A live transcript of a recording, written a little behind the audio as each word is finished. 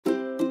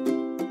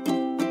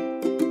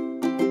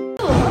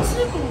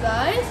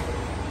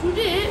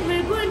Today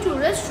we're going to a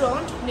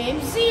restaurant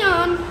named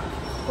Xian.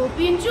 Hope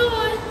you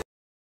enjoy.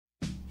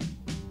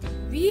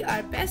 We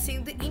are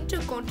passing the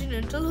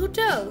Intercontinental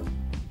Hotel.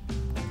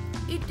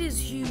 It is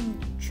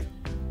huge.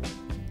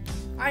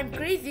 I'm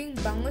craving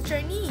Bangla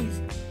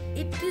Chinese.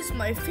 It is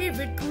my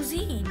favorite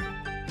cuisine.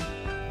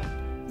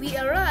 We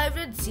arrived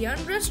at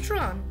Xian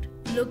restaurant,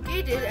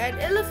 located at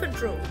Elephant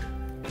Road.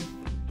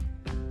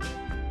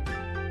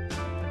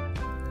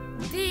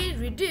 They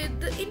redid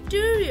the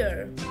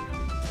interior.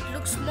 It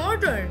looks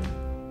modern.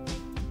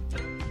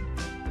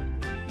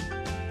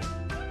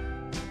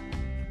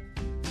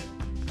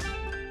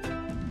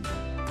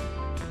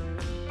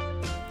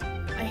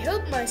 I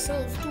helped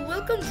myself to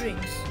welcome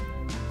drinks.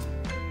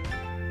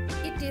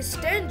 It is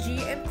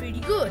tangy and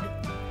pretty good.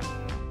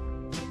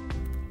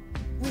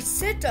 We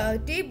set a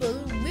table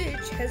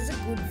which has a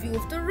good view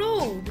of the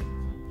road.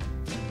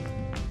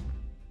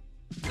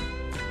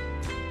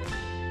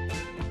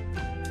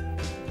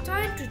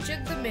 Time to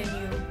check the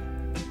menu.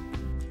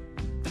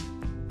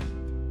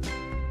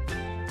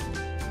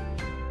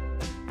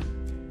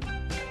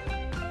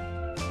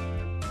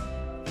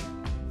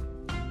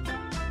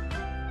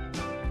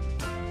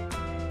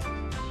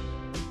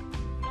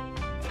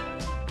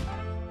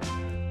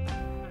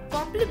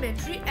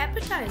 Complimentary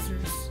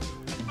appetizers.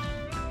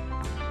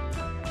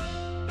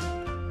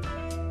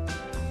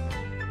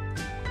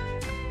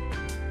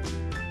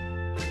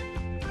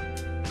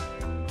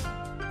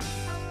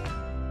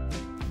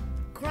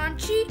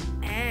 Crunchy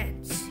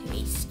and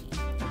tasty.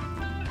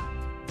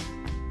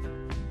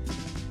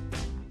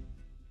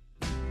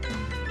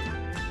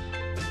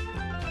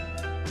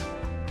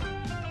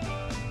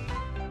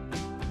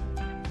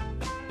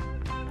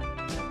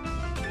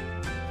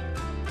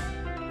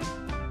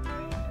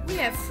 We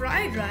have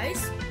fried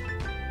rice,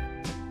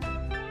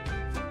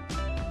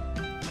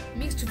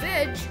 mixed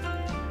veg,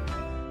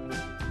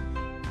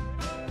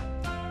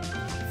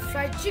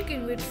 fried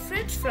chicken with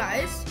French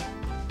fries,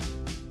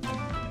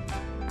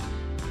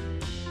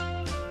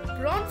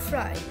 prawn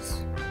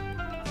fries.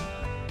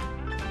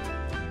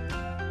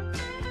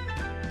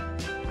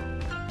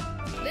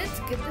 Let's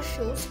get the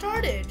show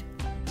started.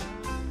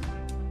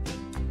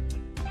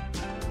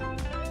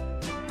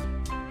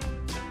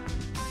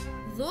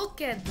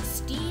 Look at the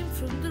steam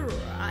from the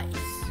rice.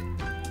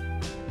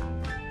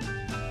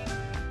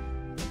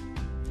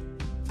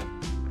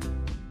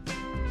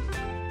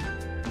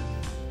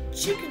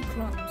 Chicken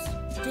crumbs,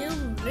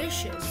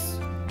 delicious.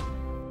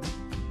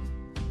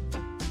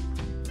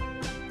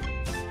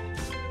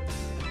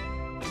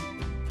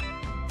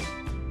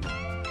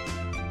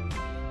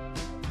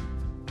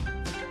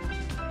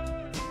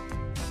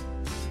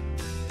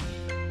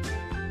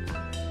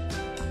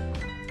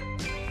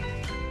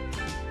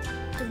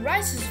 The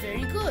rice is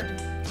very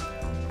good.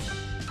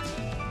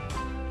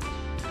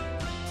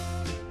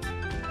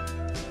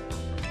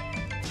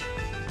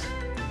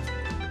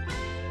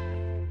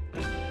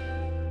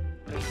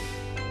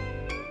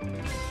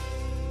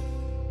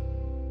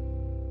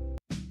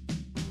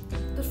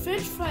 The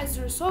French fries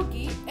are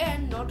soggy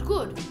and not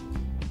good.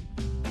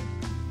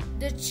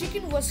 The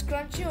chicken was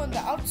crunchy on the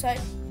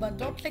outside but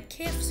not like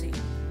KFC.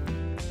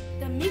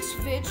 The mixed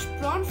veg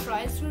prawn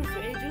fries were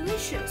very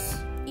delicious.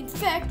 In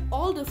fact,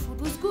 all the food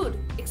was good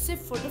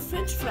except for the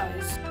French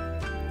fries.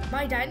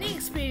 My dining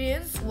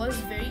experience was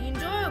very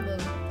enjoyable.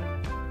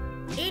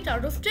 8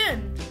 out of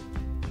 10.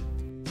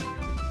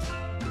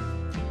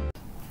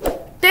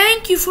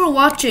 Thank you for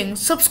watching.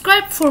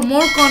 Subscribe for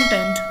more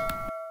content.